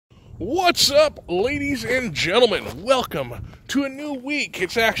What's up, ladies and gentlemen? Welcome to a new week.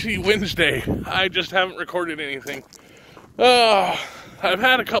 It's actually Wednesday. I just haven't recorded anything. I've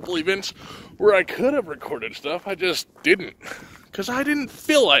had a couple events where I could have recorded stuff. I just didn't, because I didn't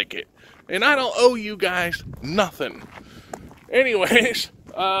feel like it. And I don't owe you guys nothing. Anyways,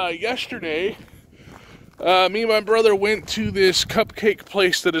 yesterday, me and my brother went to this cupcake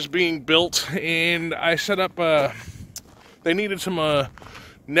place that is being built, and I set up, they needed some,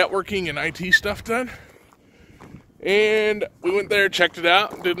 networking and IT stuff done, and we went there, checked it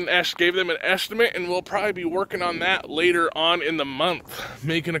out, gave them an estimate, and we'll probably be working on that later on in the month,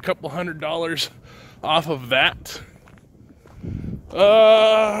 making a couple $100 off of that.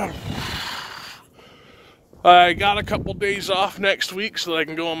 I got a couple days off next week so that I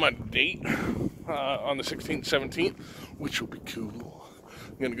can go on my date on the 16th, 17th, which will be cool.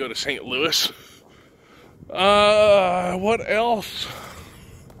 I'm gonna go to St. Louis. What else?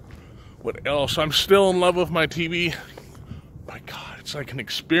 What else? I'm still in love with my TV. My God, it's like an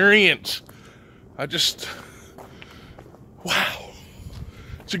experience. Wow.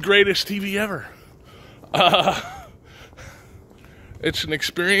 It's the greatest TV ever. It's an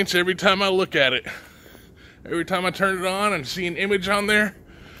experience every time I look at it. Every time I turn it on and see an image on there.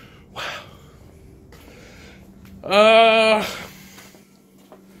 Wow.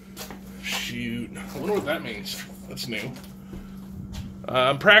 Shoot. I wonder what that means. That's new.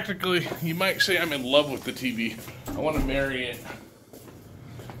 Practically, you might say I'm in love with the TV. I want to marry it.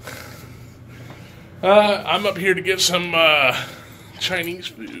 I'm up here to get some Chinese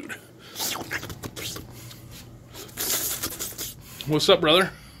food. What's up,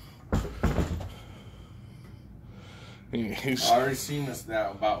 brother? I've already seen this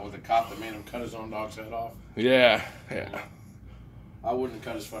now about with the cop that made him cut his own dog's head off. Yeah. I wouldn't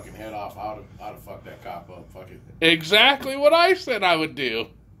cut his fucking head off. I'd have fucked that cop up. Fuck it. Exactly what I said I would do.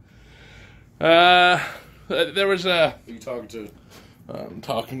 There was a... Who are you talking to? I'm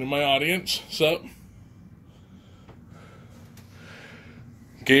talking to my audience. So,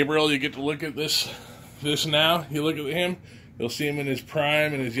 Gabriel, you get to look at this now. You look at him, you'll see him in his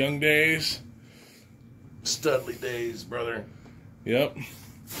prime, in his young days. Studley days, brother. Yep.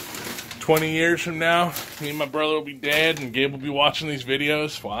 20 years from now, me and my brother will be dead, and Gabe will be watching these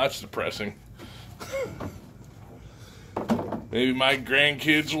videos. Wow, that's depressing. Maybe my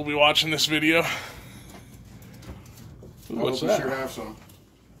grandkids will be watching this video. Ooh, what's that? I sure have some.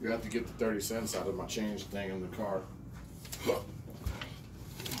 You have to get the 30 cents out of my change thing in the car. Yeah.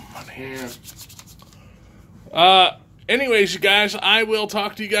 Anyways, you guys, I will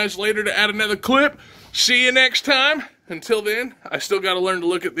talk to you guys later to add another clip. See you next time. Until then, I still got to learn to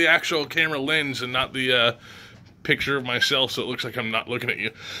look at the actual camera lens and not the picture of myself so it looks like I'm not looking at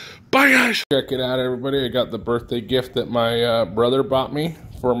you. Bye, guys. Check it out, everybody. I got the birthday gift that my brother bought me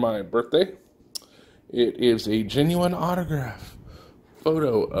for my birthday. It is a genuine autograph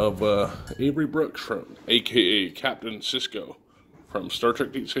photo of Avery Brooks, from a.k.a. Captain Sisko from Star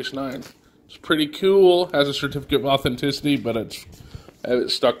Trek Deep Space Nine. It's pretty cool. Has a certificate of authenticity, but I have it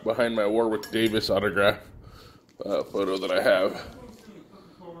stuck behind my Warwick Davis autograph photo that I have.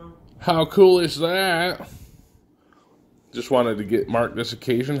 How cool is that? Just wanted to mark this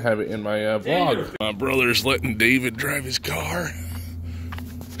occasion, have it in my vlog. My brother's letting David drive his car.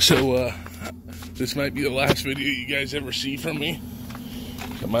 So, this might be the last video you guys ever see from me.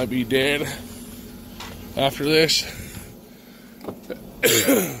 I might be dead after this.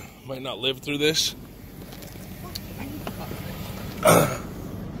 Might not live through this.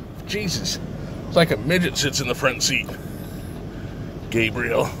 Jesus. It's like a midget sits in the front seat.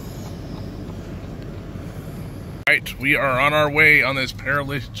 Gabriel. Right, we are on our way on this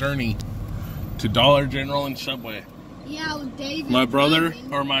perilous journey to Dollar General and Subway. Yeah, with David. My brother,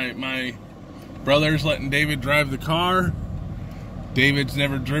 or my brother's letting David drive the car. David's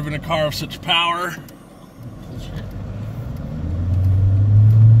never driven a car of such power.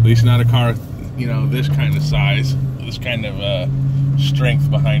 At least not a car, you know, this kind of size, this kind of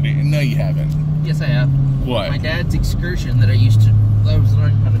strength behind it. No, you haven't. Yes, I have. What? My dad's Incursion that I was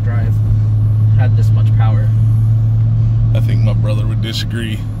learning how to drive had this much power. I think my brother would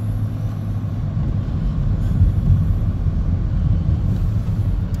disagree.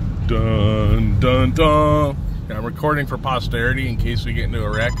 Dun, dun, dun. Yeah, I'm recording for posterity in case we get into a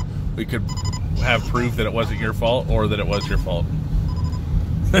wreck. We could have proof that it wasn't your fault or that it was your fault.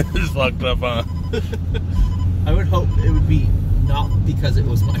 This is fucked up, huh? I would hope it would be not because it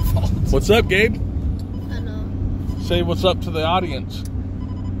was my fault. What's up, Gabe? Hello. Say what's up to the audience.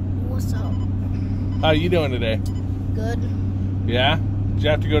 What's up? How you doing today? Good. Yeah? Did you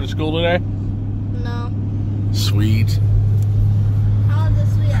have to go to school today? No. Sweet. How is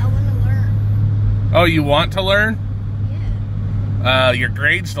this sweet? I want to Oh, you want to learn? Yeah. Your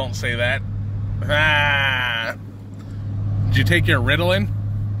grades don't say that. Ah. Did you take your Ritalin?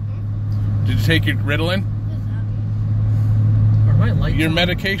 Did you take your Ritalin? Are my lights Your on?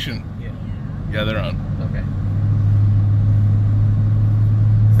 medication. Yeah, they're on.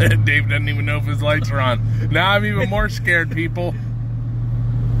 Okay. Dave doesn't even know if his lights are on. Now I'm even more scared, people.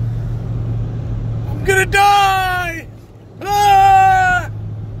 I'm gonna die! Ah!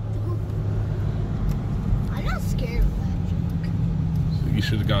 I'm not scared of that joke. So you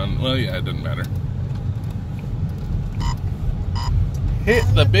should have gone. Well, yeah, it doesn't matter. Hit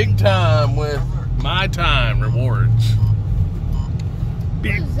the big time with my time rewards.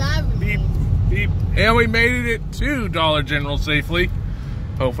 Beep, What does that beep, mean? beep. And we made it to Dollar General safely.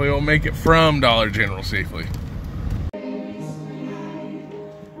 Hopefully we'll make it from Dollar General safely.